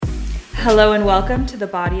Hello and welcome to the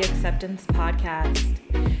Body Acceptance Podcast.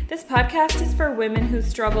 This podcast is for women who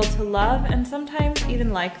struggle to love and sometimes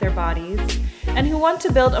even like their bodies, and who want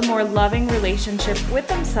to build a more loving relationship with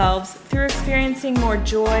themselves through experiencing more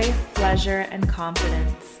joy, pleasure, and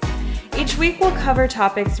confidence. Each week we'll cover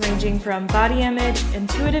topics ranging from body image,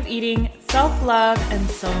 intuitive eating, self-love, and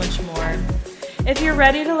so much more. If you're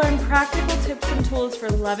ready to learn practical tips and tools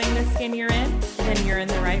for loving the skin you're in, then you're in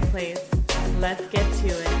the right place. Let's get to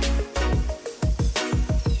it.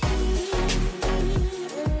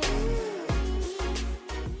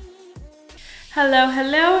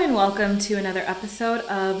 Hello, and welcome to another episode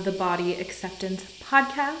of the Body Acceptance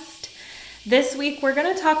Podcast. This week, we're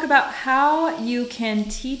going to talk about how you can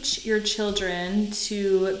teach your children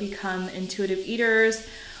to become intuitive eaters,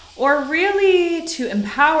 or really to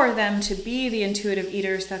empower them to be the intuitive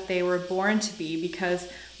eaters that they were born to be, because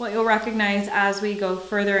what you'll recognize as we go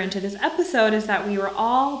further into this episode is that we were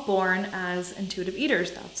all born as intuitive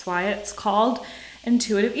eaters. That's why it's called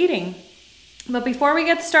intuitive eating. But before we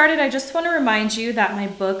get started, I just want to remind you that my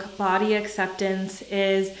book, Body Acceptance,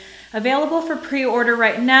 is available for pre-order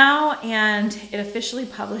right now, and it officially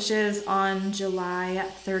publishes on July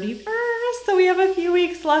 31st. So we have a few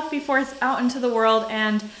weeks left before it's out into the world.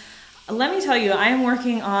 And let me tell you, I am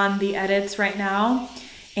working on the edits right now,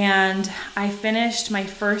 and I finished my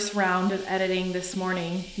first round of editing this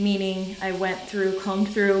morning, meaning I combed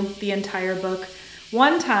through the entire book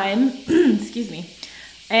one time, excuse me,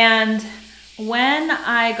 and when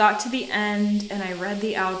I got to the end and I read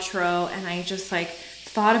the outro and I just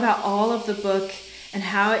thought about all of the book and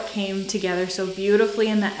how it came together so beautifully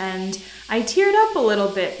in the end, I teared up a little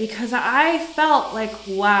bit because I felt like,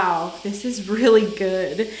 wow, this is really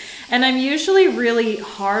good. And I'm usually really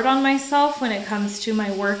hard on myself when it comes to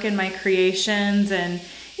my work and my creations. And,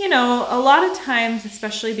 a lot of times,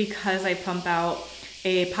 especially because I pump out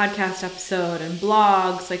a podcast episode and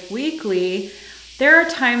blogs weekly, there are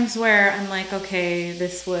times where I'm like, okay,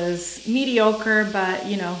 this was mediocre, but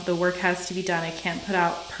the work has to be done. I can't put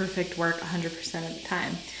out perfect work 100% of the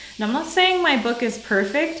time. Now, I'm not saying my book is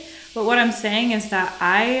perfect, but what I'm saying is that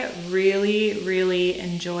I really, really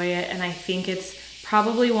enjoy it, and I think it's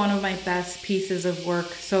probably one of my best pieces of work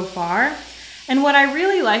so far. And what I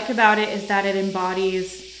really like about it is that it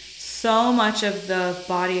embodies so much of the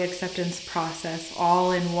body acceptance process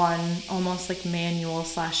all in one, almost like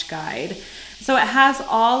manual/guide. So it has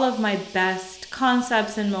all of my best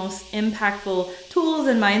concepts and most impactful tools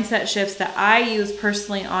and mindset shifts that I use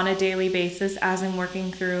personally on a daily basis as I'm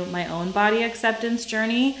working through my own body acceptance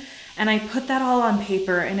journey. And I put that all on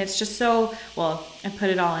paper, and it's just I put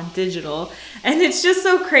it all on digital, and it's just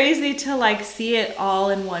so crazy to see it all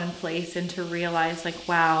in one place and to realize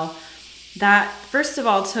wow, that first of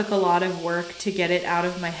all took a lot of work to get it out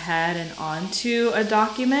of my head and onto a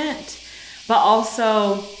document, but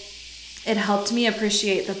also it helped me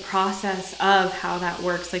appreciate the process of how that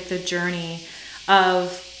works, the journey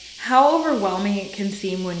of how overwhelming it can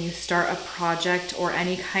seem when you start a project or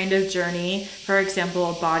any kind of journey, for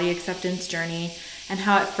example, a body acceptance journey, and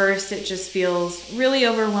how at first it just feels really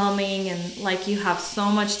overwhelming and like you have so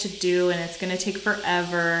much to do and it's going to take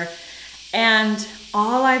forever. And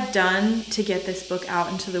all I've done to get this book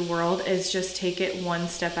out into the world is just take it one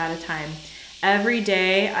step at a time. Every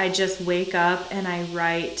day I just wake up and I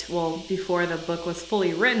write, before the book was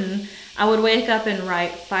fully written, I would wake up and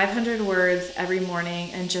write 500 words every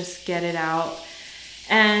morning and just get it out.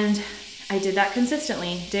 And I did that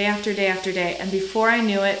consistently, day after day after day. And before I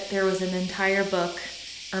knew it, there was an entire book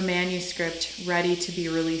or manuscript ready to be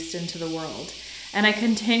released into the world. And I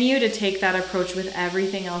continue to take that approach with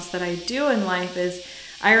everything else that I do in life. Is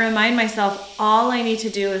I remind myself all I need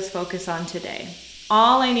to do is focus on today.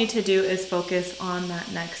 All I need to do is focus on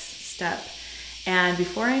that next step. And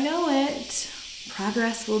before I know it,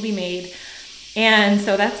 progress will be made. And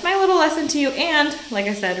so that's my little lesson to you. And like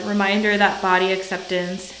I said, reminder that Body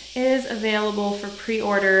Acceptance is available for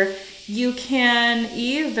pre-order. You can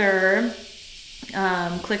either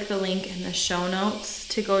click the link in the show notes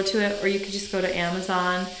to go to it, or you could just go to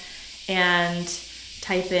Amazon and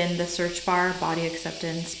type in the search bar, Body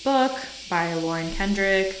Acceptance book by Lauren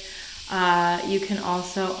Kendrick. You can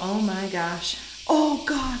also, oh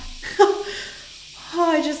God,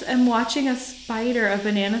 I just am watching a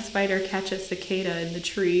banana spider catch a cicada in the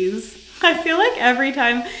trees. I feel like every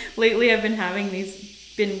time lately I've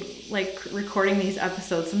been recording these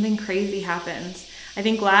episodes, something crazy happens. I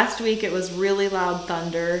think last week it was really loud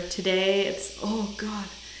thunder. Today it's, oh God,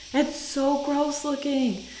 it's so gross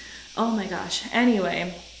looking. Oh my gosh.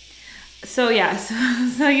 Anyway, so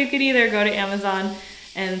you could either go to Amazon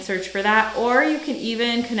and search for that, or you can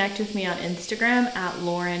even connect with me on Instagram at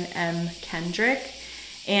Lauren M. Kendrick.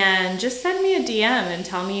 And just send me a DM and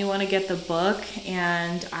tell me you want to get the book,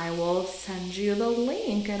 and I will send you the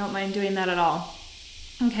link. I don't mind doing that at all.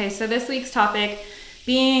 Okay, so this week's topic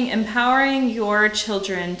being empowering your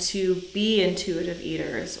children to be intuitive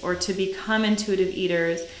eaters or to become intuitive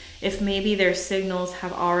eaters if maybe their signals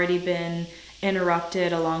have already been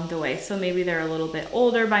interrupted along the way. So maybe they're a little bit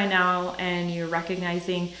older by now and you're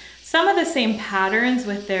recognizing some of the same patterns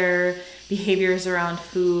with their behaviors around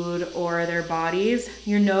food or their bodies.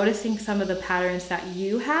 You're noticing some of the patterns that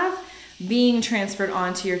you have being transferred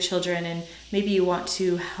onto your children, and maybe you want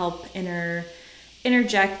to help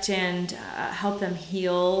interject and help them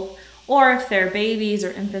heal. Or if they're babies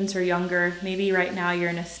or infants or younger, maybe right now you're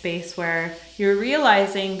in a space where you're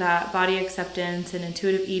realizing that body acceptance and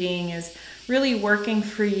intuitive eating is really working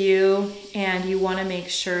for you, and you want to make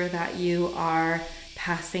sure that you are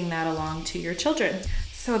passing that along to your children.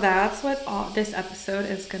 So that's what this episode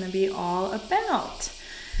is going to be all about.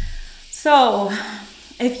 So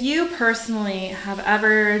if you personally have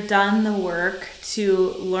ever done the work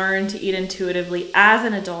to learn to eat intuitively as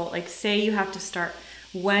an adult, like say you have to start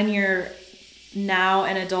when you're now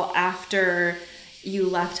an adult after you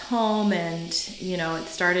left home and it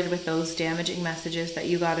started with those damaging messages that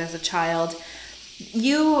you got as a child,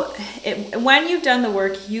 when you've done the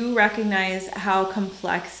work, you recognize how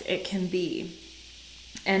complex it can be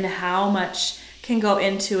and how much can go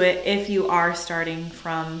into it if you are starting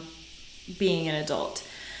from being an adult.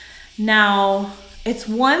 Now, it's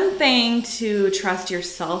one thing to trust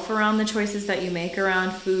yourself around the choices that you make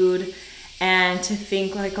around food and to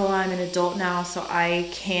think like, oh, I'm an adult now, so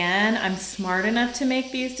I'm smart enough to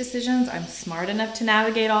make these decisions. I'm smart enough to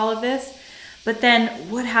navigate all of this. But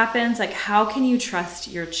then what happens? Like, how can you trust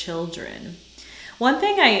your children? One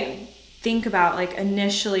thing I think about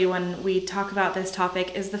initially when we talk about this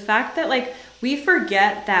topic is the fact that we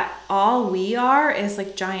forget that all we are is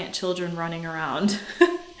giant children running around.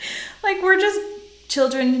 We're just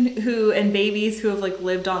children and babies who have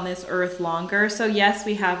lived on this earth longer. So yes,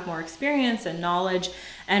 we have more experience and knowledge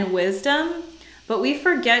and wisdom, but we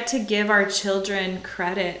forget to give our children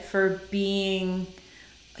credit for being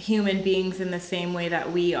human beings in the same way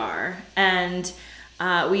that we are. And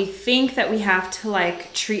we think that we have to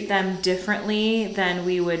treat them differently than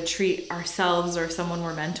we would treat ourselves or someone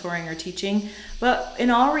we're mentoring or teaching. But in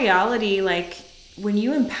all reality, when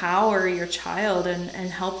you empower your child and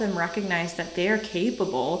help them recognize that they are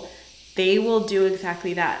capable, they will do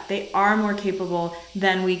exactly that. They are more capable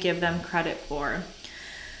than we give them credit for.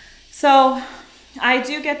 So I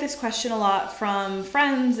do get this question a lot from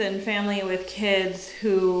friends and family with kids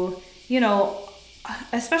who,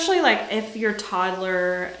 especially if your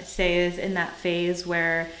toddler, say, is in that phase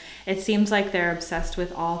where it seems like they're obsessed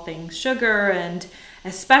with all things sugar, and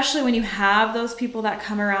especially when you have those people that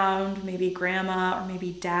come around, maybe grandma or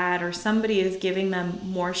maybe dad or somebody is giving them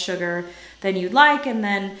more sugar than you'd like, and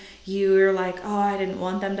then you're like, oh, I didn't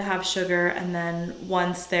want them to have sugar, and then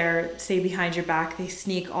once they're, say, behind your back, they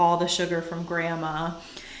sneak all the sugar from grandma.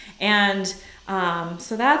 And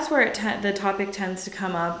so that's where the topic tends to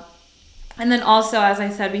come up. And then also, as I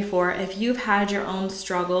said before, if you've had your own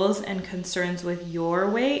struggles and concerns with your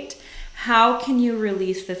weight, how can you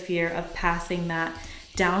release the fear of passing that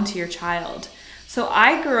down to your child? So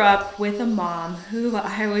I grew up with a mom who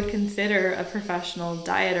I would consider a professional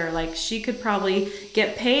dieter. She could probably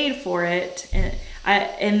get paid for it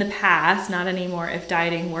in the past, not anymore, if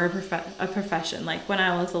dieting were a profession, when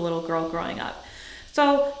I was a little girl growing up.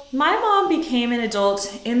 So my mom became an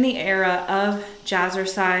adult in the era of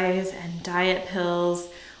Jazzercise and diet pills,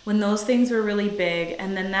 when those things were really big.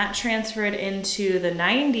 And then that transferred into the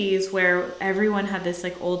 90s, where everyone had this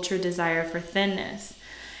ultra desire for thinness.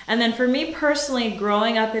 And then for me personally,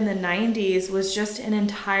 growing up in the 90s was just an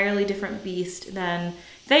entirely different beast than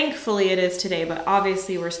thankfully it is today. But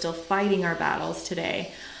obviously we're still fighting our battles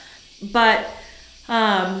today. But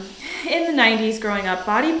in the 90s growing up,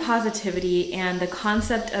 body positivity and the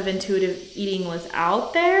concept of intuitive eating was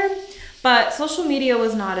out there, but social media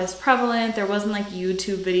was not as prevalent. There wasn't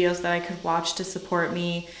YouTube videos that I could watch to support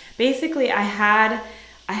me. Basically, I had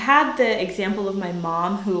the example of my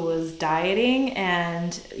mom who was dieting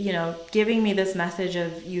and, giving me this message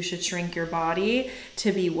of you should shrink your body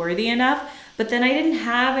to be worthy enough. But then I didn't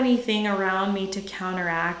have anything around me to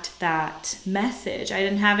counteract that message. I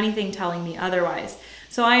didn't have anything telling me otherwise.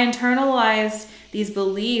 So I internalized these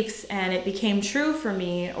beliefs and it became true for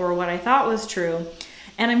me, or what I thought was true.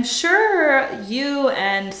 And I'm sure you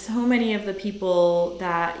and so many of the people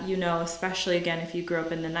that especially again, if you grew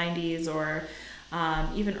up in the 90s or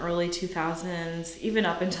even early 2000s, even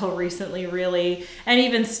up until recently really, and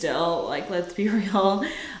even still, let's be real,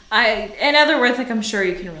 in other words, like, I'm sure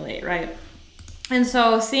you can relate, right? And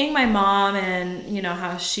so seeing my mom and,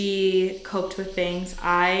 how she coped with things,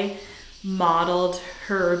 I modeled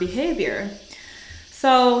her behavior.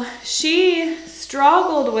 So she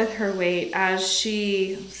struggled with her weight, as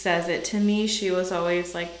she says it. To me, she was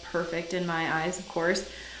always like perfect in my eyes, of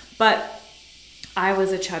course, but I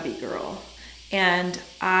was a chubby girl. And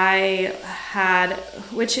I had,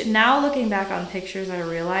 which now looking back on pictures, I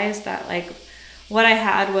realized that like what I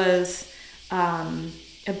had was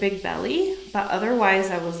a big belly, but otherwise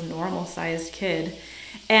I was a normal sized kid.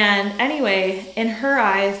 And anyway, in her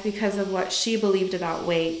eyes, because of what she believed about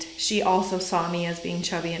weight, she also saw me as being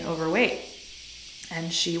chubby and overweight.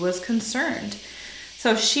 And she was concerned.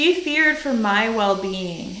 So she feared for my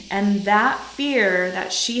well-being. And that fear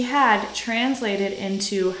that she had translated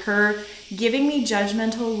into her giving me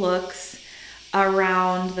judgmental looks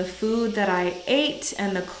around the food that I ate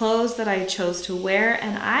and the clothes that I chose to wear.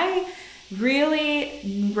 And I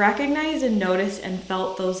really recognized and noticed and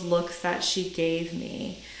felt those looks that she gave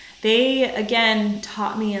me. They, again,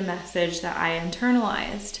 taught me a message that I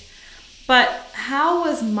internalized. But how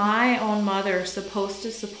was my own mother supposed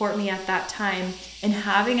to support me at that time in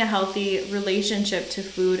having a healthy relationship to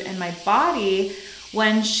food and my body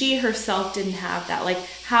when she herself didn't have that? Like,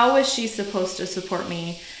 how was she supposed to support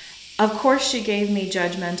me? Of course, she gave me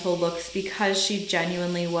judgmental looks because she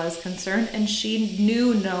genuinely was concerned and she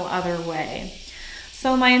knew no other way.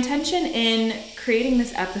 So my intention in creating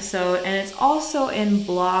this episode, and it's also in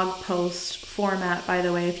blog post format, by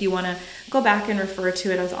the way, if you want to go back and refer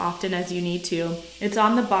to it as often as you need to. It's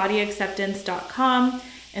on thebodyacceptance.com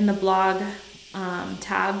in the blog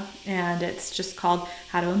tab, and it's just called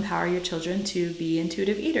How to Empower Your Children to Be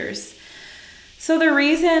Intuitive Eaters. So the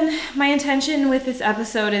reason, my intention with this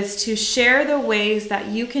episode is to share the ways that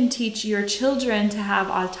you can teach your children to have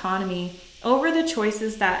autonomy over the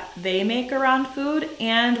choices that they make around food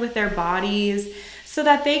and with their bodies so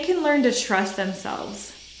that they can learn to trust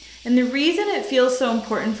themselves. And the reason it feels so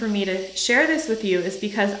important for me to share this with you is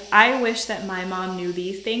because I wish that my mom knew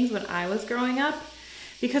these things when I was growing up,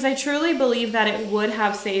 because I truly believe that it would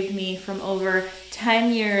have saved me from over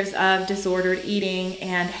 10 years of disordered eating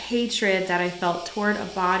and hatred that I felt toward a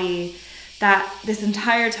body that this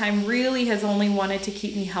entire time really has only wanted to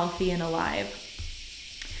keep me healthy and alive.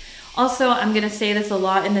 Also, I'm going to say this a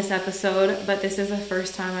lot in this episode, but this is the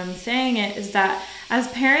first time I'm saying it, is that as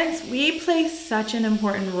parents, we play such an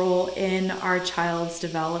important role in our child's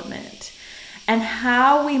development. And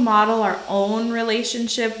how we model our own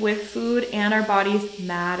relationship with food and our bodies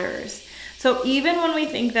matters. So even when we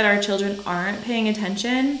think that our children aren't paying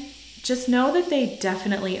attention, just know that they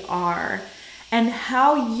definitely are. And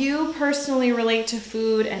how you personally relate to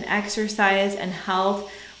food and exercise and health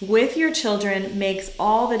with your children makes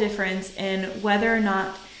all the difference in whether or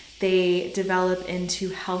not they develop into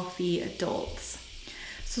healthy adults.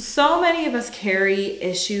 So many of us carry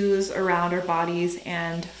issues around our bodies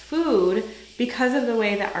and food because of the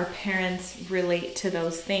way that our parents relate to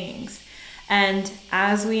those things. And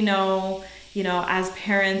as we know, as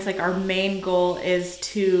parents, like, our main goal is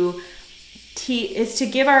to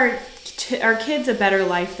give our kids a better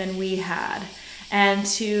life than we had, and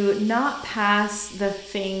to not pass the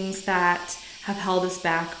things that have held us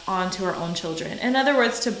back onto our own children. In other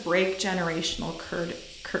words, to break generational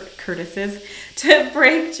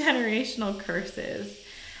curses.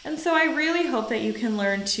 And so I really hope that you can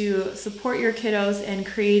learn to support your kiddos in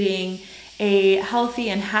creating a healthy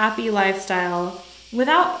and happy lifestyle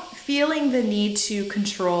without feeling the need to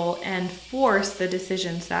control and force the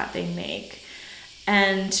decisions that they make,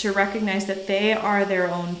 and to recognize that they are their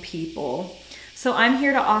own people. So I'm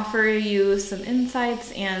here to offer you some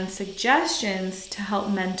insights and suggestions to help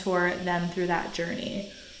mentor them through that journey.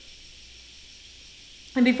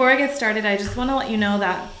 And before I get started, I just want to let you know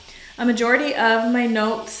that a majority of my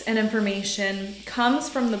notes and information comes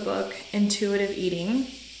from the book Intuitive Eating,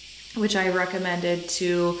 which I recommended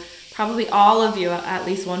to probably all of you at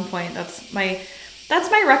least one point. That's my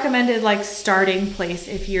recommended starting place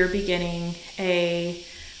if you're beginning a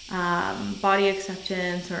body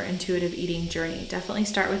acceptance or intuitive eating journey. Definitely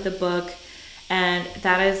start with the book, and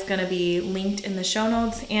that is going to be linked in the show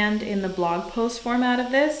notes and in the blog post format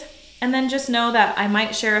of this. And then just know that I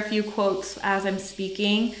might share a few quotes as I'm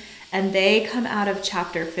speaking, and they come out of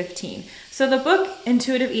chapter 15. So the book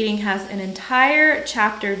Intuitive Eating has an entire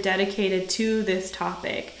chapter dedicated to this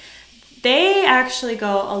topic. They actually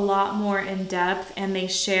go a lot more in depth, and they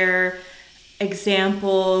share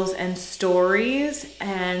examples and stories.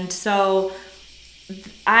 And so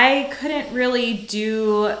I couldn't really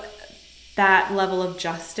do that level of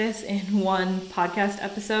justice in one podcast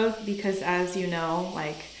episode because, as you know,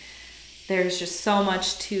 there's just so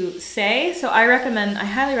much to say. So I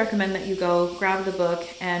highly recommend that you go grab the book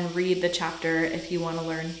and read the chapter if you want to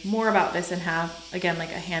learn more about this and have, again,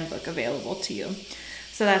 like a handbook available to you.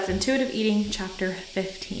 So that's Intuitive Eating, chapter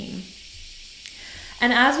 15.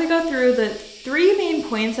 And as we go through, the 3 main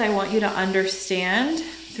points I want you to understand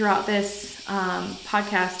throughout this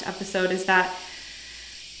podcast episode is that,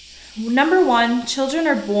 number 1, children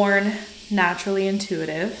are born naturally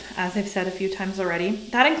intuitive, as I've said a few times already.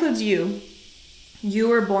 That includes you. You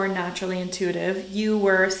were born naturally intuitive. You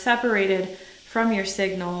were separated from your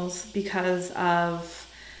signals because of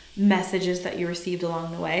messages that you received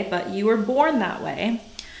along the way, but you were born that way.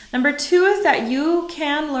 Number 2 is that you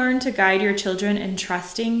can learn to guide your children in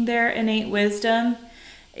trusting their innate wisdom.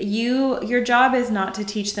 Your job is not to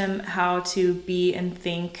teach them how to be and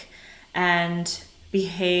think and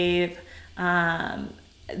behave.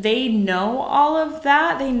 They know all of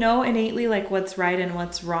that. They know innately like what's right and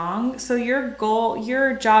what's wrong. So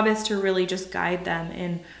your job is to really just guide them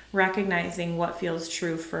in recognizing what feels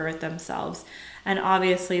true for themselves. And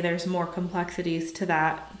obviously there's more complexities to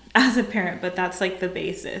that as a parent, but that's like the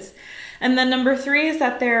basis. And then number 3 is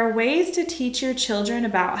that there are ways to teach your children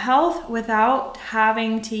about health without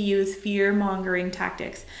having to use fear-mongering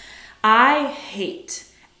tactics. I hate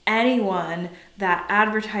anyone that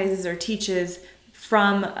advertises or teaches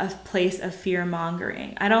from a place of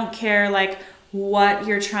fear-mongering. I don't care like what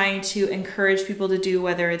you're trying to encourage people to do,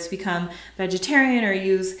 whether it's become vegetarian or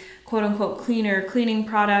use quote-unquote cleaning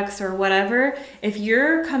products or whatever. If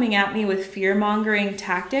you're coming at me with fear-mongering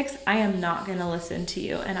tactics, I am not going to listen to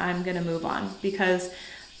you and I'm going to move on, because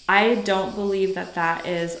I don't believe that that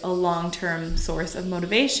is a long-term source of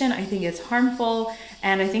motivation. I think it's harmful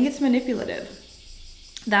and I think it's manipulative.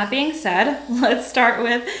 That being said, let's start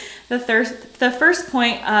with the first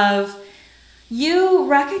point of you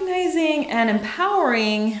recognizing and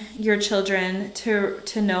empowering your children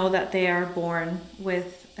to know that they are born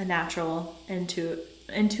with a natural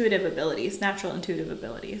intuitive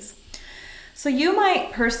abilities. So you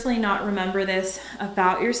might personally not remember this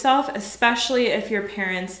about yourself, especially if your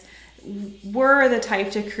parents were the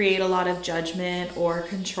type to create a lot of judgment or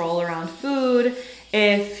control around food.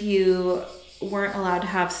 If you weren't allowed to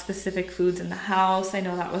have specific foods in the house, I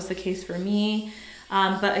know that was the case for me.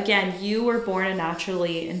 But again, you were born a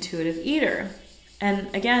naturally intuitive eater.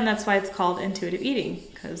 And again, that's why it's called intuitive eating,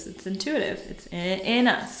 because it's intuitive. It's in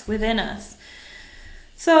us, within us.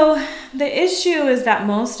 So the issue is that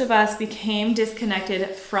most of us became disconnected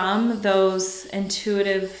from those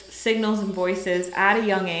intuitive signals and voices at a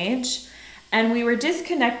young age. And we were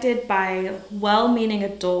disconnected by well-meaning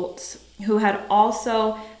adults who had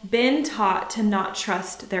also been taught to not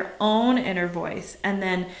trust their own inner voice. And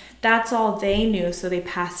then that's all they knew, so they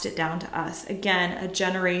passed it down to us. Again, a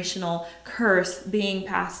generational curse being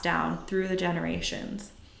passed down through the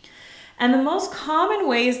generations. And the most common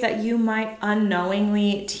ways that you might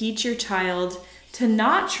unknowingly teach your child to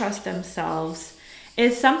not trust themselves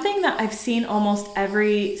is something that I've seen almost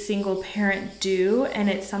every single parent do, and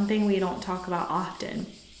it's something we don't talk about often.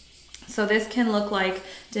 So this can look like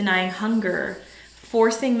denying hunger,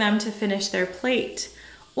 forcing them to finish their plate,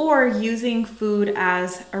 or using food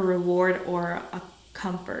as a reward or a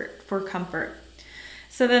comfort.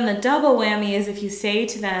 So then the double whammy is if you say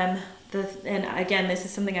to them, and again, this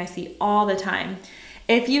is something I see all the time,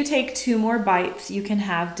 if you take 2 more bites, you can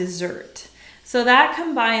have dessert. So that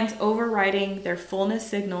combines overriding their fullness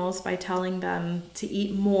signals by telling them to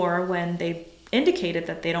eat more when they've indicated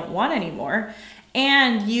that they don't want any more,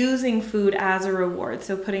 and using food as a reward,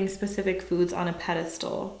 so putting specific foods on a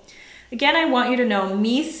pedestal. Again, I want you to know,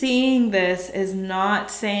 me seeing this is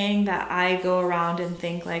not saying that I go around and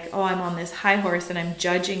think like, oh, I'm on this high horse and I'm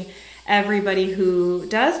judging everybody who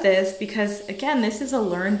does this, because again, this is a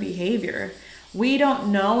learned behavior. We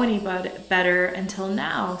don't know anybody better until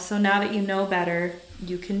now. So now that you know better,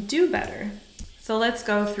 you can do better. So let's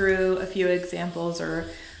go through a few examples or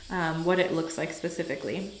what it looks like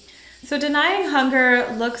specifically. So denying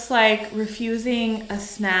hunger looks like refusing a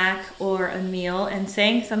snack or a meal and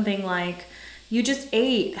saying something like, you just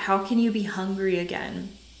ate, how can you be hungry again?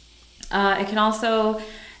 It can also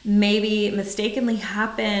maybe mistakenly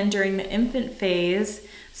happen during the infant phase.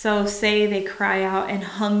 So say they cry out in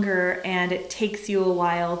hunger and it takes you a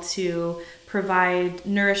while to provide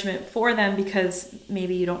nourishment for them because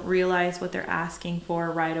maybe you don't realize what they're asking for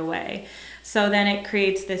right away. So then it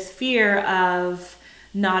creates this fear of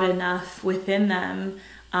not enough within them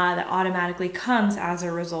that automatically comes as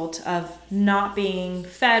a result of not being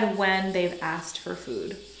fed when they've asked for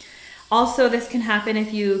food. Also, this can happen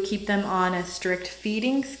if you keep them on a strict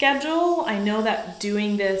feeding schedule. I know that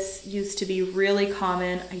doing this used to be really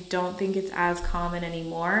common. I don't think it's as common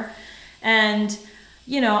anymore. And,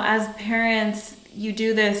 as parents, you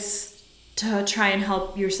do this to try and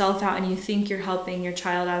help yourself out, and you think you're helping your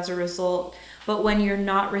child as a result. But when you're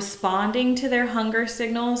not responding to their hunger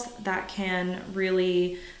signals, that can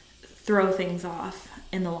really throw things off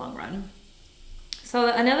in the long run. So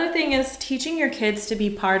another thing is teaching your kids to be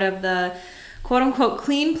part of the quote unquote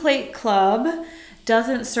clean plate club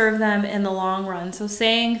doesn't serve them in the long run. So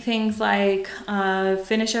saying things like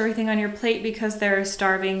finish everything on your plate because there are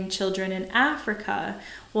starving children in Africa.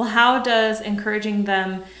 Well, how does encouraging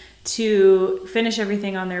them to finish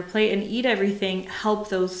everything on their plate and eat everything help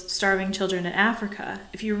those starving children in Africa?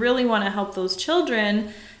 If you really want to help those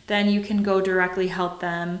children, then you can go directly help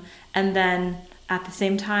them, and then at the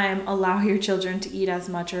same time allow your children to eat as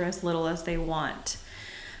much or as little as they want.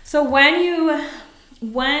 So when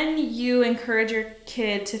you encourage your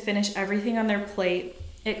kid to finish everything on their plate,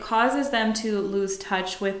 it causes them to lose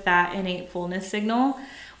touch with that innate fullness signal,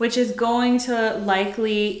 which is going to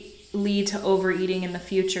likely lead to overeating in the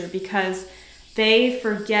future because they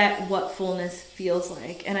forget what fullness feels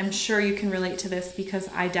like. And I'm sure you can relate to this because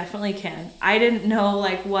I definitely can. I didn't know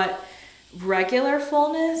what regular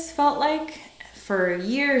fullness felt like for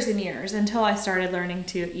years and years until I started learning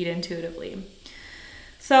to eat intuitively.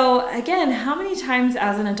 So again, how many times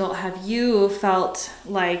as an adult have you felt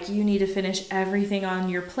like you need to finish everything on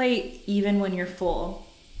your plate even when you're full?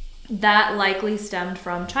 That likely stemmed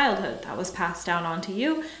from childhood. That was passed down onto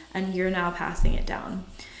you, and you're now passing it down.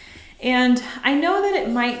 And I know that it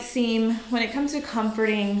might seem, when it comes to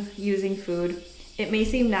comforting using food, it may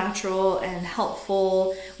seem natural and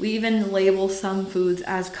helpful. We even label some foods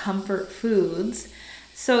as comfort foods.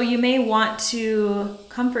 So you may want to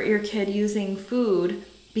comfort your kid using food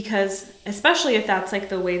because, especially if that's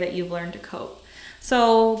the way that you've learned to cope.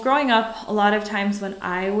 So growing up, a lot of times when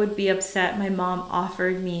I would be upset, my mom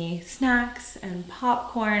offered me snacks and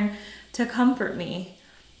popcorn to comfort me.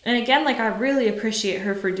 And again, I really appreciate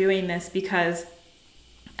her for doing this because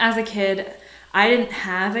as a kid, I didn't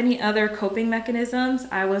have any other coping mechanisms.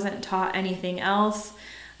 I wasn't taught anything else.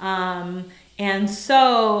 And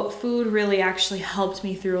so food really actually helped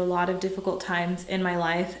me through a lot of difficult times in my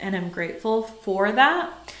life, and I'm grateful for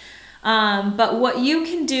that. But what you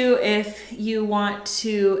can do if you want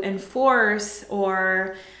to enforce,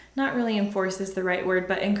 or not really enforce is the right word,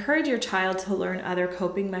 but encourage your child to learn other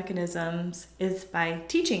coping mechanisms is by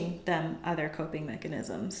teaching them other coping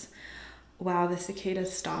mechanisms. Wow, the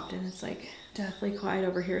cicadas stopped and it's deathly quiet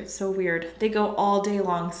over here. It's so weird. They go all day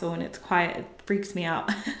long, so when it's quiet, it freaks me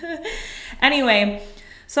out. Anyway,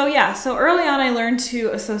 so early on I learned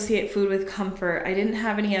to associate food with comfort. I didn't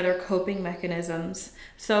have any other coping mechanisms.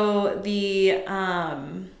 So the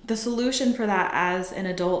solution for that as an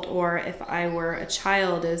adult, or if I were a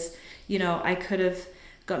child, is, I could have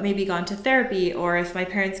maybe gone to therapy, or if my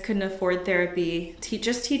parents couldn't afford therapy,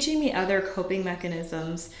 just teaching me other coping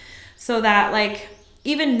mechanisms so that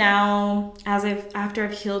even now, after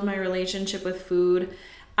I've healed my relationship with food,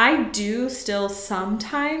 I do still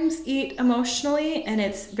sometimes eat emotionally, and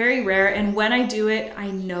it's very rare. And when I do it, I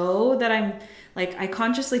know that I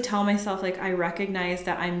consciously tell myself, I recognize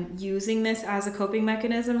that I'm using this as a coping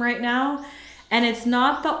mechanism right now. And it's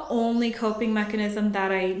not the only coping mechanism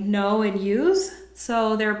that I know and use.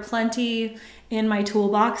 So there are plenty in my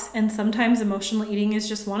toolbox, and sometimes emotional eating is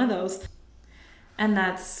just one of those. And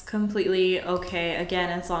that's completely okay, again,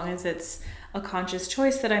 as long as it's a conscious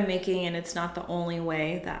choice that I'm making and it's not the only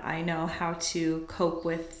way that I know how to cope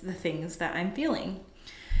with the things that I'm feeling.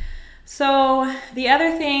 So the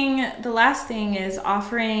last thing is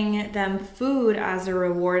offering them food as a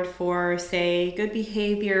reward for, say, good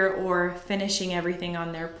behavior or finishing everything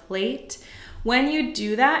on their plate. When you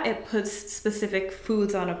do that, it puts specific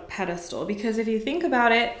foods on a pedestal, because if you think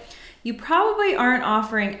about it, you probably aren't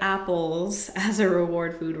offering apples as a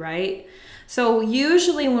reward food, right? So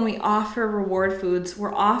usually when we offer reward foods,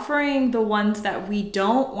 we're offering the ones that we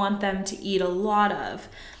don't want them to eat a lot of.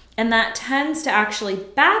 And that tends to actually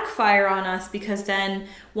backfire on us, because then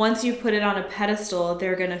once you put it on a pedestal,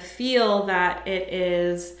 they're going to feel that it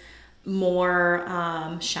is more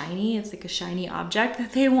shiny. It's like a shiny object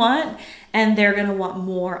that they want, and they're going to want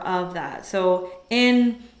more of that. So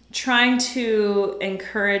in trying to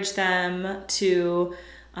encourage them to,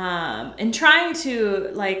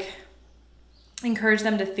 encourage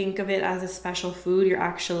them to think of it as a special food, you're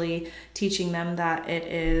actually teaching them that it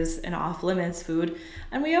is an off-limits food.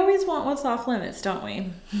 And we always want what's off-limits, don't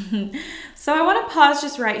we? So I want to pause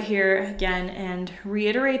just right here again and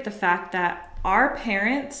reiterate the fact that our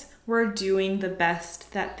parents were doing the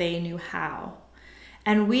best that they knew how.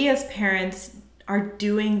 And we as parents are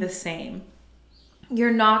doing the same.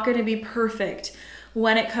 You're not going to be perfect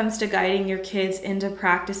when it comes to guiding your kids into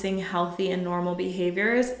practicing healthy and normal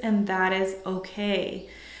behaviors, and that is okay.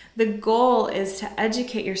 The goal is to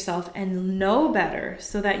educate yourself and know better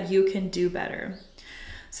so that you can do better.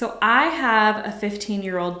 So I have a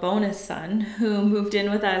 15-year-old bonus son who moved in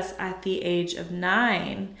with us at the age of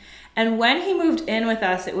 9. And when he moved in with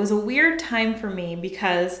us, it was a weird time for me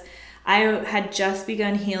because I had just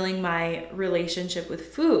begun healing my relationship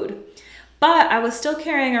with food. But I was still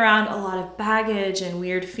carrying around a lot of baggage and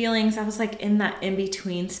weird feelings. I was like in that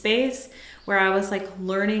in-between space where I was like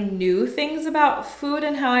learning new things about food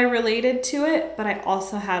and how I related to it. But I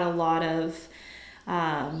also had a lot of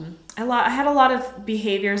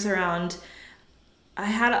behaviors around, I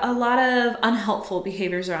had a lot of unhelpful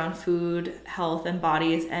behaviors around food, health, and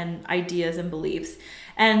bodies and ideas and beliefs.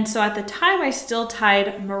 And so at the time, I still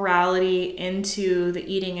tied morality into the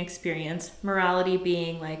eating experience. Morality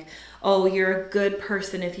being like, oh, you're a good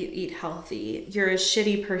person if you eat healthy. You're a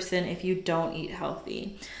shitty person if you don't eat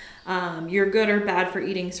healthy. You're good or bad for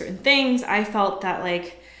eating certain things. I felt that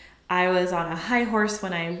like I was on a high horse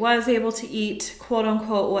when I was able to eat, quote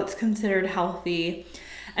unquote, what's considered healthy.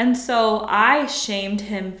 And so I shamed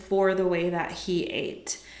him for the way that he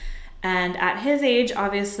ate. And at his age,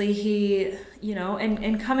 obviously he,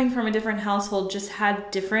 and coming from a different household, just had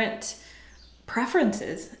different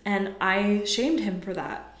preferences. And I shamed him for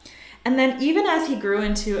that. And then even as he grew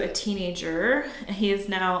into a teenager, he is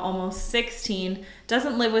now almost 16,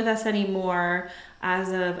 doesn't live with us anymore as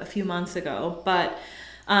of a few months ago. But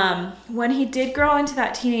when he did grow into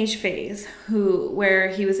that teenage phase, where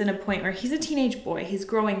he was in a point where he's a teenage boy, he's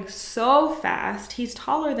growing so fast. He's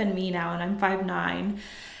taller than me now, and I'm 5'9".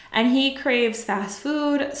 And he craves fast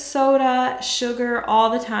food, soda, sugar all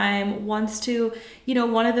the time, wants to,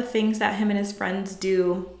 one of the things that him and his friends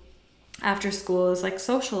do after school is like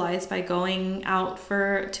socialize by going out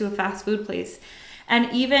to a fast food place.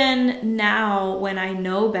 And even now, when I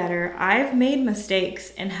know better, I've made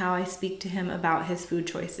mistakes in how I speak to him about his food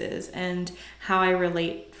choices and how I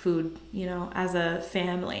relate food, as a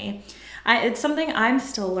family. It's something I'm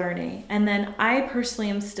still learning. And then I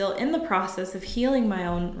personally am still in the process of healing my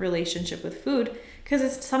own relationship with food because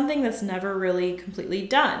it's something that's never really completely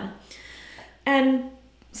done. And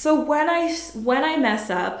so when I mess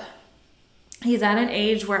up, he's at an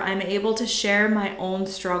age where I'm able to share my own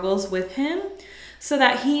struggles with him so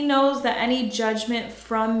that he knows that any judgment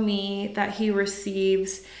from me that he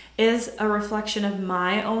receives is a reflection of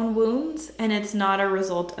my own wounds and it's not a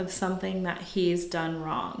result of something that he's done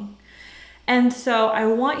wrong. And so I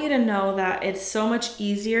want you to know that it's so much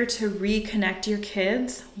easier to reconnect your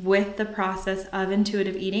kids with the process of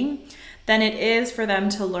intuitive eating than it is for them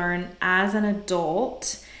to learn as an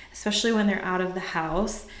adult, especially when they're out of the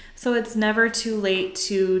house. So it's never too late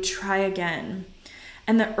to try again.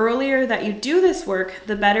 And the earlier that you do this work,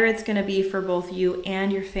 the better it's going to be for both you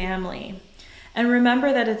and your family. And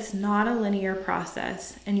remember that it's not a linear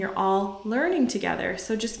process and you're all learning together.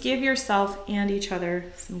 So just give yourself and each other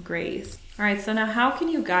some grace. All right, so now how can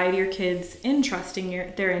you guide your kids in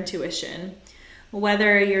trusting their intuition?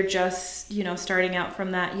 Whether you're just, starting out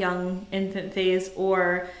from that young infant phase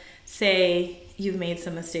or say you've made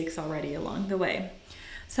some mistakes already along the way.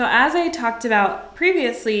 So as I talked about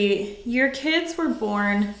previously, your kids were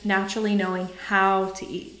born naturally knowing how to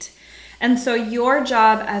eat. And so your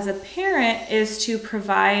job as a parent is to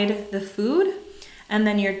provide the food, and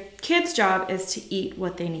then your kid's job is to eat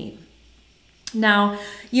what they need. Now,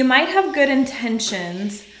 you might have good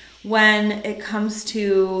intentions when it comes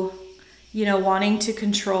to, wanting to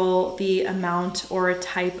control the amount or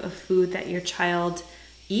type of food that your child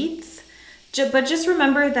eats. But just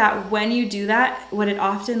remember that when you do that, what it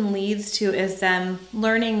often leads to is them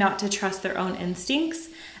learning not to trust their own instincts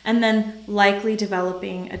and then likely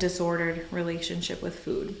developing a disordered relationship with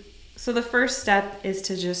food. So the first step is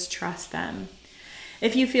to just trust them.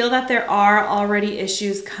 If you feel that there are already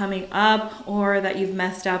issues coming up or that you've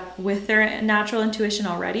messed up with their natural intuition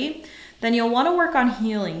already, then you'll want to work on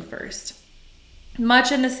healing first.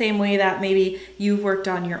 Much in the same way that maybe you've worked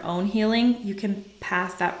on your own healing, you can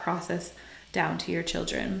pass that process down to your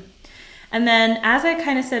children. And then, as I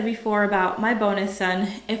kind of said before about my bonus son,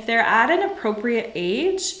 if they're at an appropriate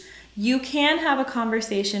age, you can have a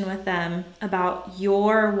conversation with them about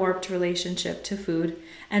your warped relationship to food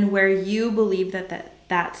and where you believe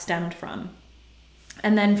that stemmed from.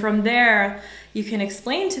 And then from there, you can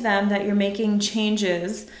explain to them that you're making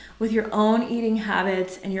changes with your own eating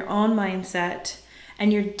habits and your own mindset,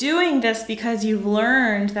 And you're doing this because you've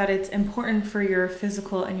learned that it's important for your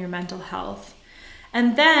physical and your mental health.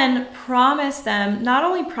 And then not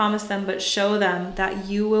only promise them, but show them that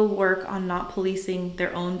you will work on not policing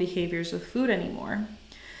their own behaviors with food anymore.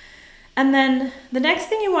 And then the next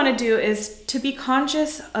thing you want to do is to be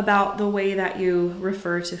conscious about the way that you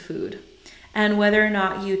refer to food and whether or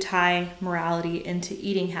not you tie morality into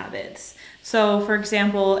eating habits. So, for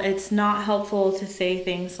example, it's not helpful to say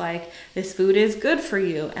things like, this food is good for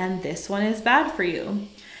you and this one is bad for you.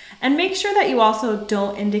 And make sure that you also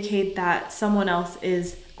don't indicate that someone else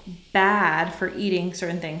is bad for eating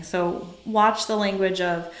certain things. So watch the language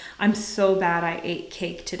of, I'm so bad I ate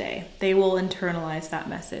cake today. They will internalize that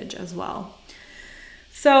message as well.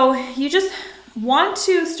 So you just want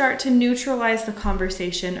to start to neutralize the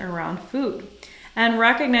conversation around food and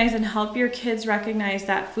recognize and help your kids recognize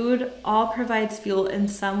that food all provides fuel in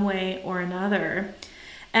some way or another.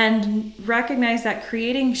 And recognize that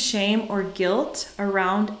creating shame or guilt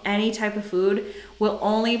around any type of food will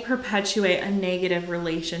only perpetuate a negative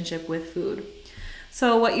relationship with food.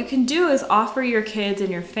 So what you can do is offer your kids and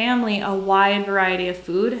your family a wide variety of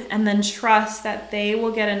food and then trust that they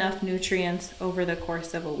will get enough nutrients over the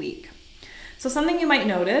course of a week. So something you might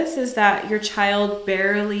notice is that your child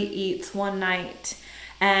barely eats one night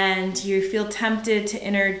and you feel tempted to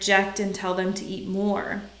interject and tell them to eat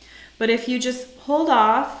more. But if you just hold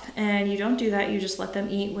off and you don't do that, you just let them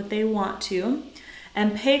eat what they want to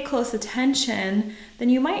and pay close attention, then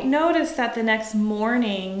you might notice that the next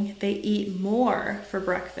morning they eat more for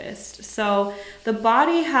breakfast. So the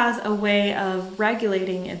body has a way of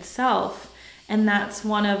regulating itself, and that's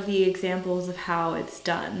one of the examples of how it's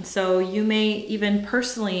done. So you may even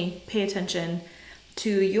personally pay attention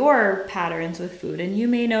to your patterns with food, and you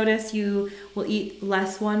may notice you will eat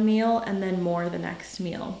less one meal and then more the next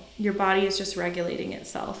meal. Your body is just regulating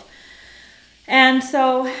itself. And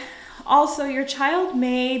so also your child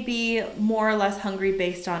may be more or less hungry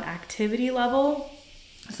based on activity level.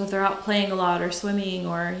 So if they're out playing a lot or swimming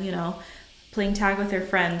or, playing tag with their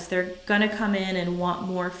friends, they're gonna come in and want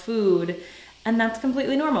more food, and that's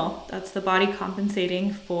completely normal. That's the body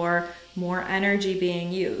compensating for more energy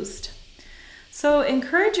being used. So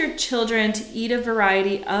encourage your children to eat a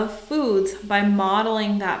variety of foods by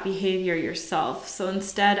modeling that behavior yourself. So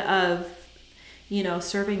instead of,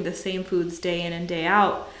 serving the same foods day in and day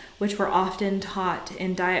out, which we're often taught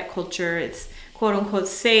in diet culture, it's quote unquote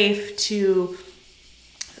safe to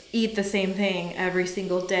eat the same thing every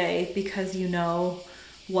single day because you know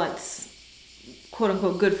what's quote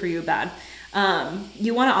unquote good for you, bad.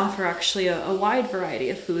 You want to offer actually a wide variety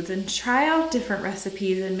of foods and try out different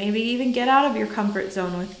recipes and maybe even get out of your comfort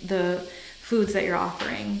zone with the foods that you're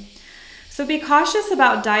offering. So be cautious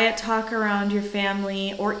about diet talk around your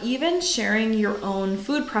family or even sharing your own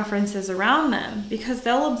food preferences around them because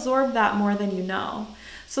they'll absorb that more than you know.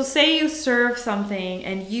 So say you serve something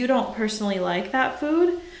and you don't personally like that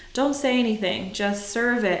food, don't say anything, just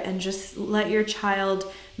serve it and just let your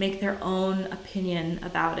child make their own opinion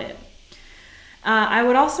about it. I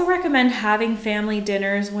would also recommend having family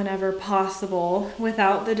dinners whenever possible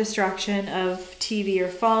without the distraction of TV or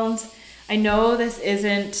phones. I know this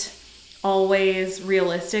isn't always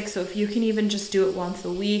realistic, so if you can even just do it once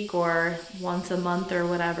a week or once a month or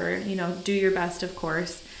whatever, do your best, of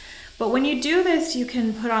course. But when you do this, you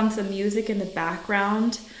can put on some music in the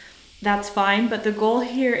background. That's fine, but the goal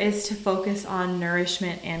here is to focus on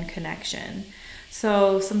nourishment and connection.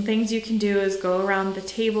 So some things you can do is go around the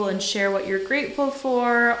table and share what you're grateful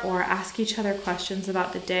for or ask each other questions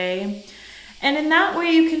about the day. And in that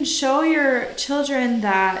way, you can show your children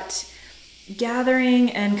that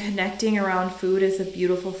gathering and connecting around food is a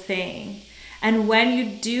beautiful thing. And when you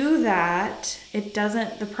do that,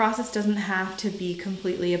 the process doesn't have to be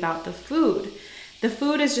completely about the food. The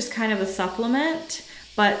food is just kind of a supplement,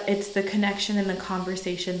 but it's the connection and the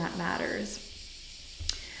conversation that matters.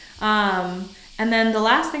 And then the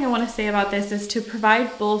last thing I want to say about this is to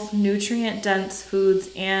provide both nutrient-dense foods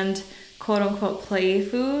and quote-unquote play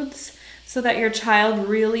foods so that your child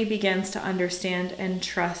really begins to understand and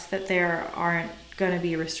trust that there aren't going to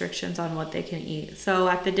be restrictions on what they can eat. So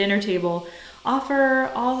at the dinner table, offer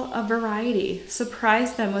a variety.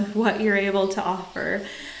 Surprise them with what you're able to offer.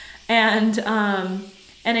 And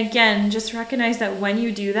again, just recognize that when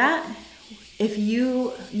you do that, if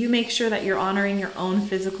you make sure that you're honoring your own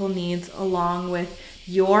physical needs along with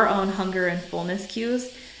your own hunger and fullness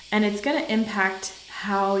cues, and it's going to impact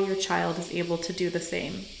how your child is able to do the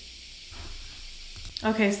same.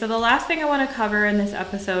 Okay, so the last thing I want to cover in this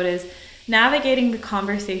episode is navigating the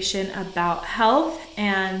conversation about health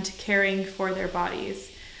and caring for their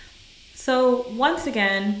bodies. So once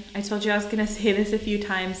again, I told you I was going to say this a few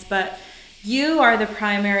times, but you are the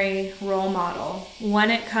primary role model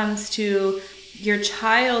when it comes to your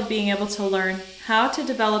child being able to learn how to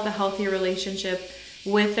develop a healthy relationship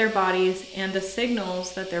with their bodies and the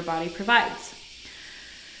signals that their body provides.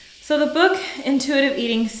 So the book Intuitive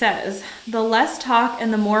Eating says, the less talk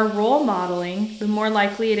and the more role modeling, the more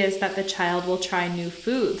likely it is that the child will try new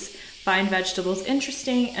foods, find vegetables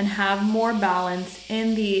interesting, and have more balance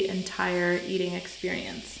in the entire eating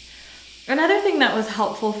experience. Another thing that was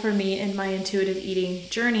helpful for me in my intuitive eating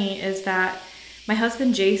journey is that my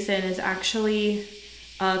husband Jason is actually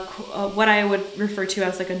what I would refer to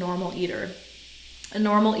as like a normal eater. A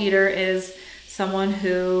normal eater is someone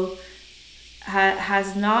who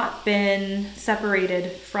has not been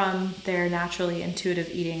separated from their naturally intuitive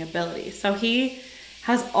eating ability. So he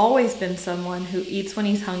has always been someone who eats when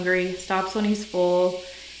he's hungry, stops when he's full.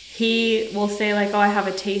 He will say like, oh, I have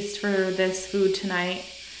a taste for this food tonight.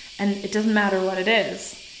 And it doesn't matter what it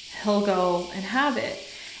is. He'll go and have it.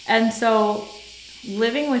 And so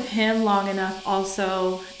living with him long enough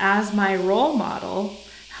also as my role model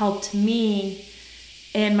helped me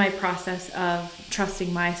in my process of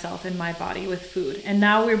trusting myself and my body with food. And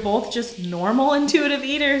now we're both just normal intuitive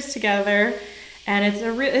eaters together. And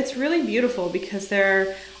it's really beautiful because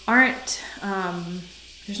there aren't,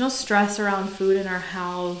 there's no stress around food in our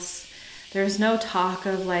house. There's no talk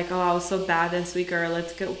of like, oh, I was so bad this week, or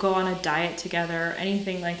let's go on a diet together, or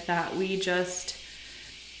anything like that. We just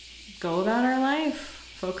go about our life,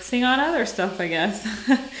 focusing on other stuff, I guess,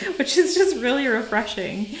 which is just really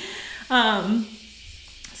refreshing.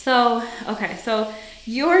 So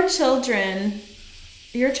your child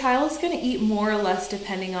is going to eat more or less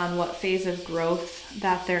depending on what phase of growth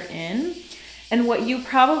that they're in. And what you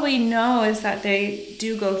probably know is that they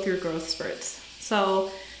do go through growth spurts.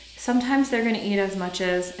 So sometimes they're going to eat as much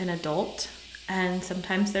as an adult, and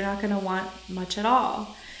sometimes they're not going to want much at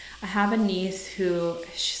all. I have a niece who,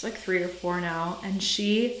 she's like 3 or 4 now, and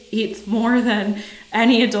she eats more than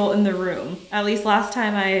any adult in the room. At least last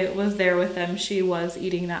time I was there with them, she was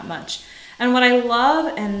eating that much. And what I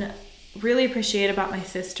love and really appreciate about my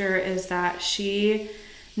sister is that she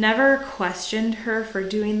never questioned her for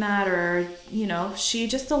doing that, or, she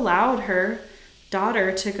just allowed her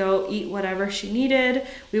daughter to go eat whatever she needed.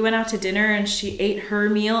 We went out to dinner and she ate her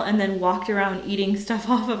meal and then walked around eating stuff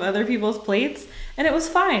off of other people's plates. And it was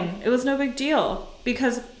fine. It was no big deal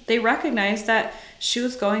because they recognized that she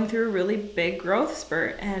was going through a really big growth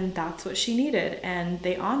spurt and that's what she needed. And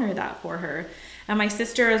they honor that for her. And my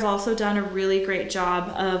sister has also done a really great job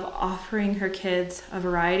of offering her kids a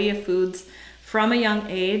variety of foods from a young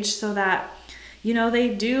age so that they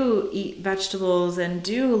do eat vegetables and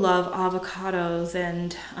do love avocados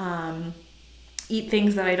and eat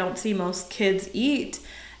things that I don't see most kids eat.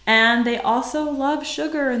 And they also love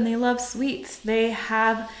sugar and they love sweets. They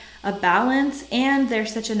have a balance and they're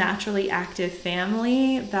such a naturally active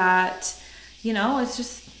family that, it's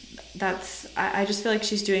just, I just feel like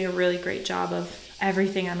she's doing a really great job of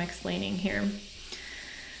everything I'm explaining here.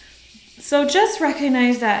 So just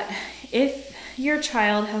recognize that if your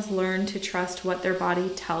child has learned to trust what their body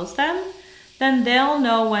tells them, then they'll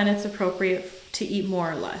know when it's appropriate to eat more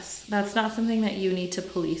or less. That's not something that you need to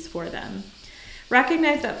police for them.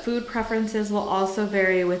 Recognize that food preferences will also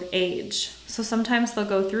vary with age. So sometimes they'll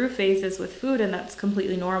go through phases with food and that's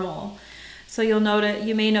completely normal. So you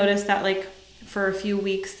may notice that like for a few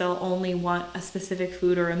weeks they'll only want a specific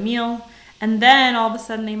food or a meal, and then all of a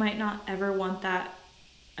sudden they might not ever want that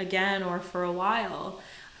again or for a while.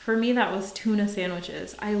 For me, that was tuna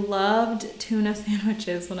sandwiches. I loved tuna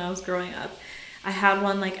sandwiches when I was growing up. I had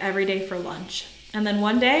one like every day for lunch. And then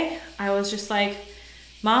one day I was just like,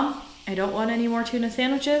 Mom, I don't want any more tuna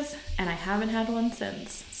sandwiches, and I haven't had one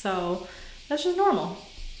since. So that's just normal.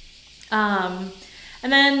 And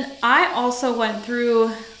then I also went through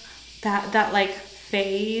that like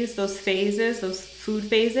phase, those food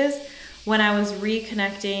phases, when I was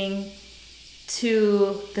reconnecting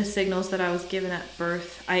to the signals that I was given at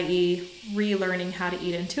birth, i.e. relearning how to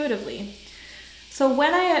eat intuitively. So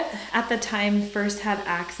when I, at the time, first had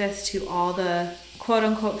access to all the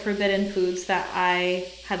quote-unquote forbidden foods that I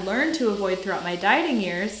had learned to avoid throughout my dieting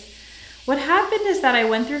years, what happened is that I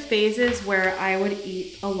went through phases where I would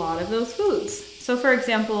eat a lot of those foods. So for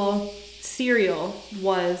example, cereal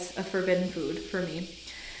was a forbidden food for me.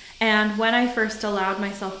 And when I first allowed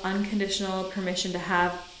myself unconditional permission to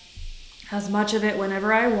have as much of it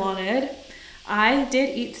whenever I wanted, I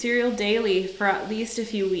did eat cereal daily for at least a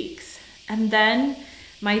few weeks. And then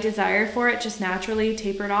my desire for it just naturally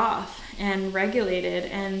tapered off and regulated.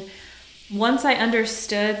 And once I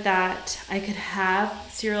understood that I could have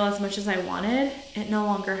cereal as much as I wanted, it no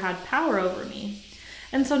longer had power over me.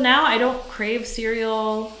 And so now I don't crave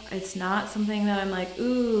cereal. It's not something that I'm like,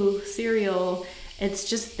 ooh, cereal. It's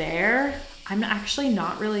just there. I'm actually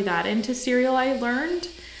not really that into cereal, I learned.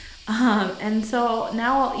 And so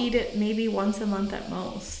now I'll eat it maybe once a month at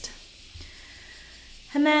most.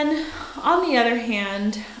 And then on the other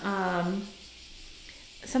hand,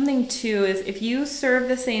 something too is if you serve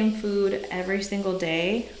the same food every single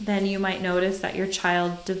day, then you might notice that your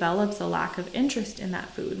child develops a lack of interest in that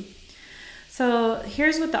food. So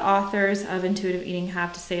here's what the authors of Intuitive Eating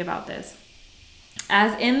have to say about this.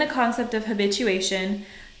 As in the concept of habituation,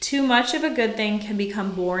 too much of a good thing can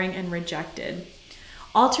become boring and rejected.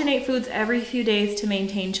 Alternate foods every few days to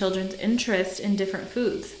maintain children's interest in different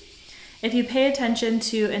foods. If you pay attention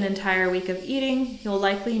to an entire week of eating, you'll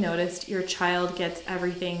likely notice your child gets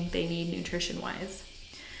everything they need nutrition-wise.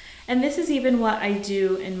 And this is even what I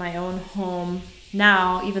do in my own home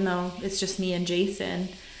now, even though it's just me and Jason.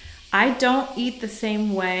 I don't eat the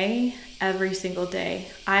same way every single day.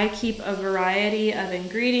 I keep a variety of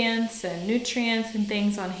ingredients and nutrients and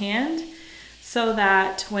things on hand so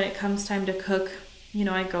that when it comes time to cook,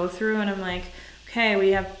 I go through and I'm like, okay,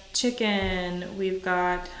 we have chicken, we've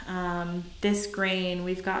got this grain,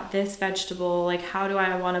 we've got this vegetable, like how do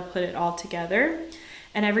I want to put it all together?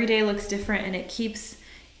 And every day looks different, and it keeps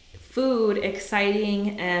food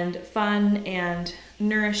exciting and fun and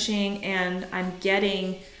nourishing, and I'm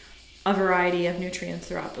getting a variety of nutrients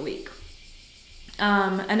throughout the week.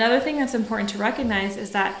 Another thing that's important to recognize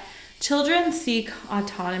is that children seek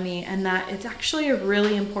autonomy, and that it's actually a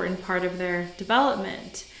really important part of their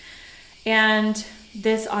development. And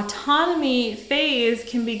this autonomy phase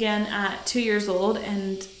can begin at 2 years old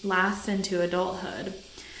and lasts into adulthood.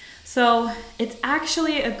 So it's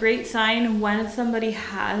actually a great sign when somebody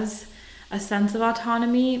has a sense of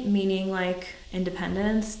autonomy, meaning like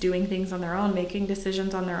independence, doing things on their own, making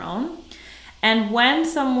decisions on their own. And when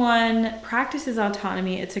someone practices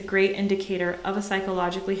autonomy, it's a great indicator of a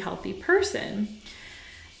psychologically healthy person.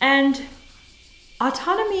 And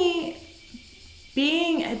autonomy,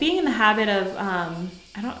 being in the habit of,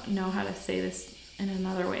 I don't know how to say this in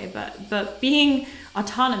another way, but being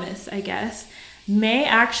autonomous, I guess, may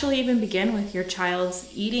actually even begin with your child's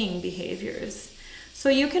eating behaviors. So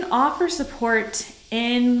you can offer support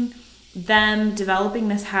in them developing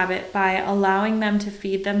this habit by allowing them to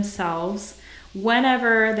feed themselves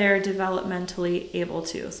whenever they're developmentally able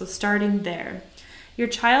to. So starting there. Your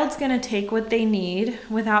child's going to take what they need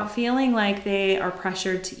without feeling like they are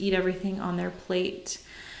pressured to eat everything on their plate.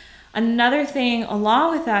 Another thing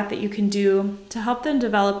along with that you can do to help them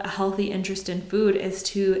develop a healthy interest in food is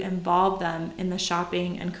to involve them in the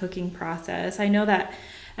shopping and cooking process. I know that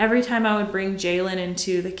every time I would bring Jalen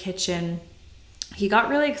into the kitchen, he got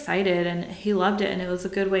really excited and he loved it, and it was a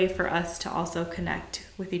good way for us to also connect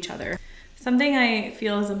with each other. Something I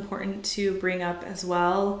feel is important to bring up as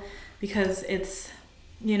well, because it's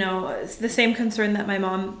the same concern that my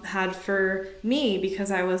mom had for me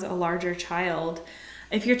because I was a larger child.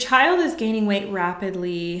 If your child is gaining weight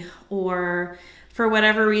rapidly, or for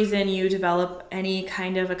whatever reason you develop any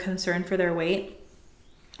kind of a concern for their weight,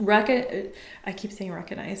 I keep saying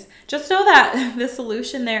recognize. Just know that the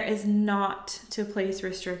solution there is not to place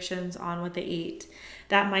restrictions on what they eat.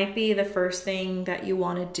 That might be the first thing that you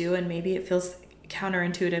want to do, and maybe it feels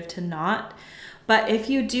counterintuitive to not. But if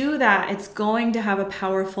you do that, it's going to have a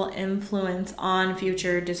powerful influence on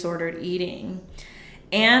future disordered eating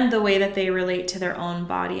and the way that they relate to their own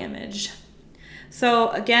body image. So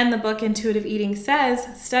again, the book Intuitive Eating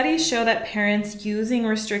says, studies show that parents using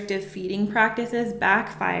restrictive feeding practices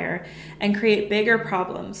backfire and create bigger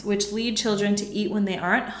problems, which lead children to eat when they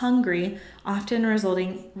aren't hungry, often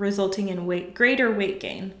resulting in greater weight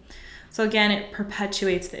gain. So again, it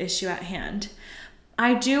perpetuates the issue at hand.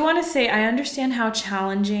 I do want to say I understand how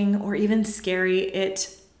challenging or even scary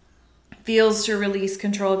it feels to release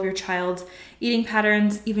control of your child's eating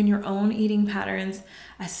patterns, even your own eating patterns,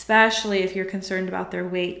 especially if you're concerned about their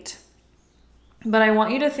weight. But I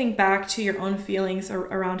want you to think back to your own feelings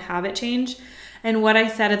around habit change and what I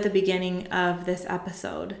said at the beginning of this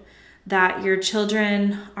episode, that your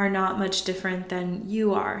children are not much different than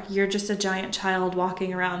you are. You're just a giant child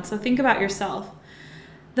walking around. So think about yourself.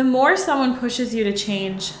 The more someone pushes you to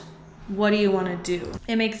change, what do you want to do?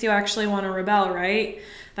 It makes you actually want to rebel, right?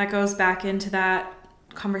 That goes back into that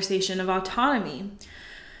conversation of autonomy.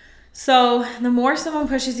 So the more someone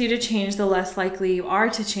pushes you to change, the less likely you are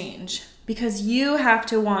to change, because you have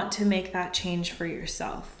to want to make that change for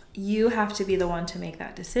yourself. You have to be the one to make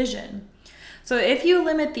that decision. So if you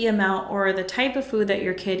limit the amount or the type of food that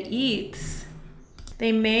your kid eats,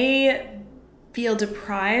 they may feel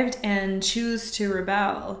deprived and choose to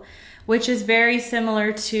rebel, which is very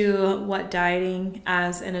similar to what dieting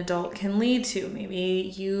as an adult can lead to.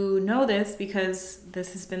 Maybe you know this because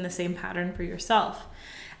this has been the same pattern for yourself.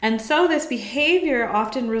 And so this behavior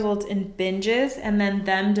often results in binges and then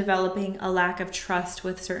them developing a lack of trust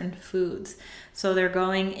with certain foods. So they're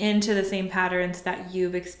going into the same patterns that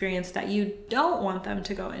you've experienced that you don't want them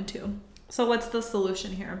to go into. So what's the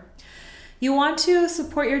solution here? You want to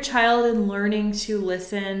support your child in learning to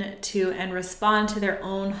listen to and respond to their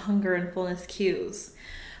own hunger and fullness cues.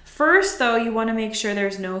 First, though, you want to make sure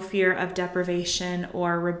there's no fear of deprivation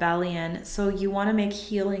or rebellion, so you want to make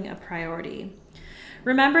healing a priority.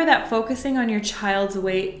 Remember that focusing on your child's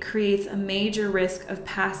weight creates a major risk of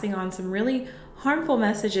passing on some really harmful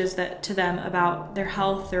messages to them about their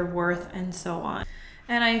health, their worth, and so on.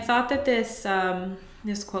 And I thought that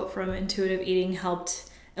this quote from Intuitive Eating helped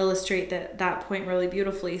illustrate that point really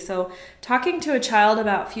beautifully. So talking to a child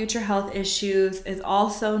about future health issues is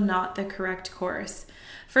also not the correct course.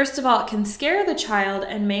 First of all, it can scare the child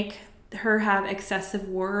and make her have excessive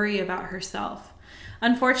worry about herself.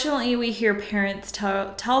 Unfortunately, we hear parents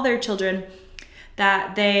tell their children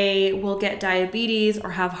that they will get diabetes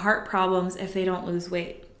or have heart problems if they don't lose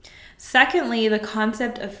weight. Secondly, the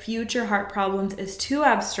concept of future heart problems is too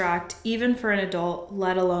abstract even for an adult,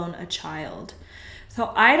 let alone a child.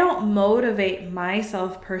 So I don't motivate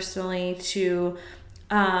myself personally to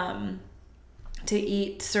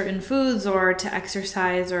eat certain foods or to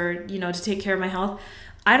exercise or, to take care of my health.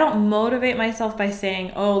 I don't motivate myself by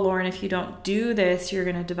saying, oh, Lauren, if you don't do this, you're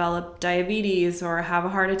going to develop diabetes or have a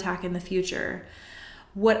heart attack in the future.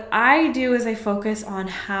 What I do is I focus on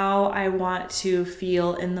how I want to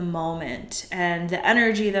feel in the moment and the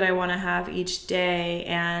energy that I want to have each day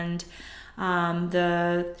and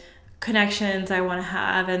the connections I want to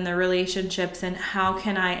have and the relationships and how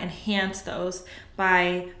can I enhance those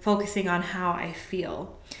by focusing on how I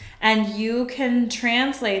feel. And you can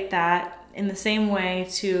translate that in the same way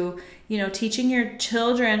to, teaching your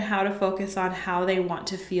children how to focus on how they want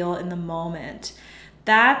to feel in the moment.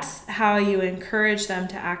 That's how you encourage them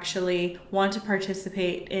to actually want to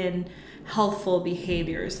participate in healthful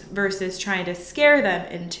behaviors versus trying to scare them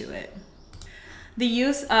into it. The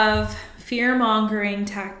use of fear-mongering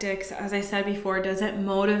tactics, as I said before, doesn't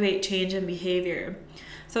motivate change in behavior.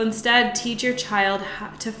 So instead, teach your child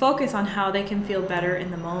to focus on how they can feel better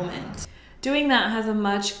in the moment. Doing that has a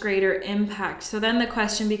much greater impact. So then the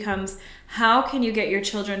question becomes, how can you get your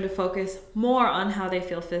children to focus more on how they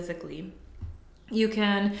feel physically? You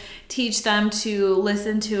can teach them to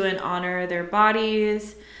listen to and honor their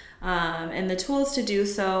bodies. And the tools to do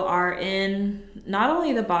so are in not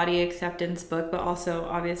only the Body Acceptance book, but also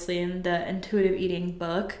obviously in the Intuitive Eating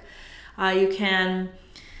book. You can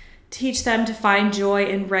teach them to find joy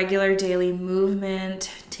in regular daily movement,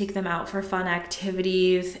 take them out for fun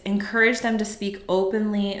activities, encourage them to speak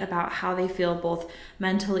openly about how they feel both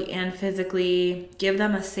mentally and physically, give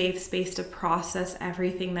them a safe space to process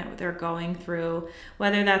everything that they're going through,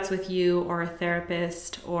 whether that's with you or a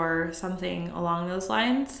therapist or something along those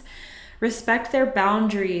lines. Respect their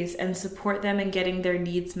boundaries and support them in getting their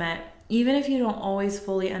needs met, even if you don't always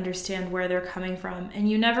fully understand where they're coming from. And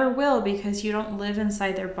you never will because you don't live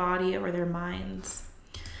inside their body or their minds.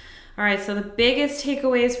 All right, so the biggest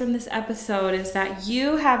takeaways from this episode is that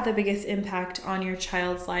you have the biggest impact on your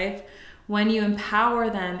child's life when you empower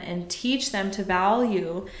them and teach them to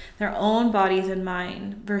value their own bodies and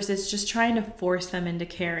mind versus just trying to force them into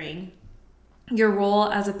caring. Your role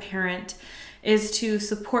as a parent is to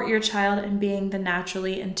support your child in being the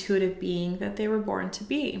naturally intuitive being that they were born to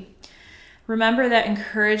be. Remember that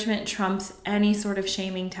encouragement trumps any sort of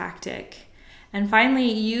shaming tactic. And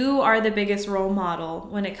finally, you are the biggest role model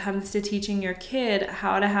when it comes to teaching your kid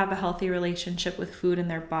how to have a healthy relationship with food in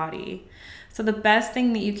their body. So the best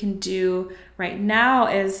thing that you can do right now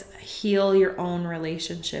is heal your own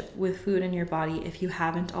relationship with food in your body if you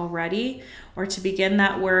haven't already, or to begin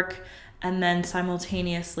that work and then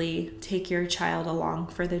simultaneously take your child along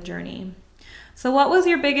for the journey. So what was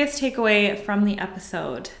your biggest takeaway from the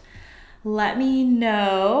episode? Let me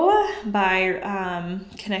know by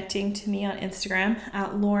connecting to me on Instagram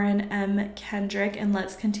at Lauren M. Kendrick, and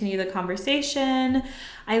let's continue the conversation.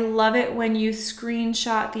 I love it when you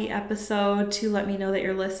screenshot the episode to let me know that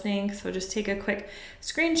you're listening. So just take a quick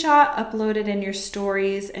screenshot, upload it in your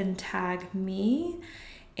stories, and tag me.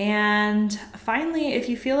 And finally, if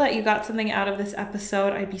you feel that you got something out of this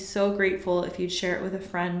episode, I'd be so grateful if you'd share it with a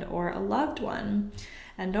friend or a loved one.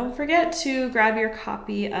 And don't forget to grab your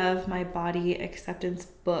copy of my body acceptance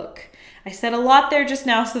book. I said a lot there just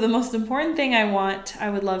now, so the most important thing I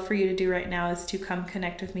would love for you to do right now is to come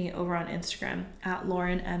connect with me over on Instagram at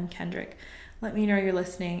Lauren M. Kendrick. Let me know you're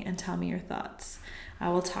listening and tell me your thoughts. I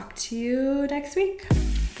will talk to you next week.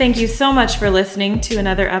 Thank you so much for listening to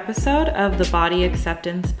another episode of the Body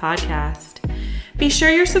Acceptance Podcast. Be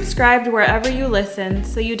sure you're subscribed wherever you listen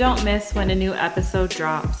so you don't miss when a new episode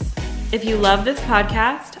drops. If you love this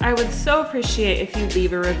podcast, I would so appreciate if you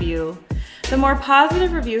leave a review. The more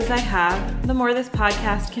positive reviews I have, the more this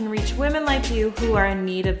podcast can reach women like you who are in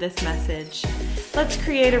need of this message. Let's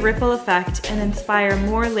create a ripple effect and inspire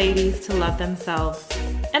more ladies to love themselves.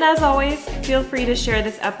 And as always, feel free to share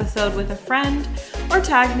this episode with a friend or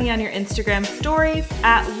tag me on your Instagram stories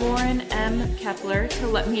at Lauren M. Kepler to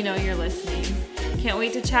let me know you're listening. Can't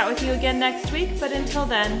wait to chat with you again next week, but until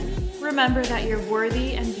then, remember that you're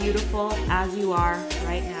worthy and beautiful as you are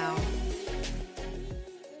right now.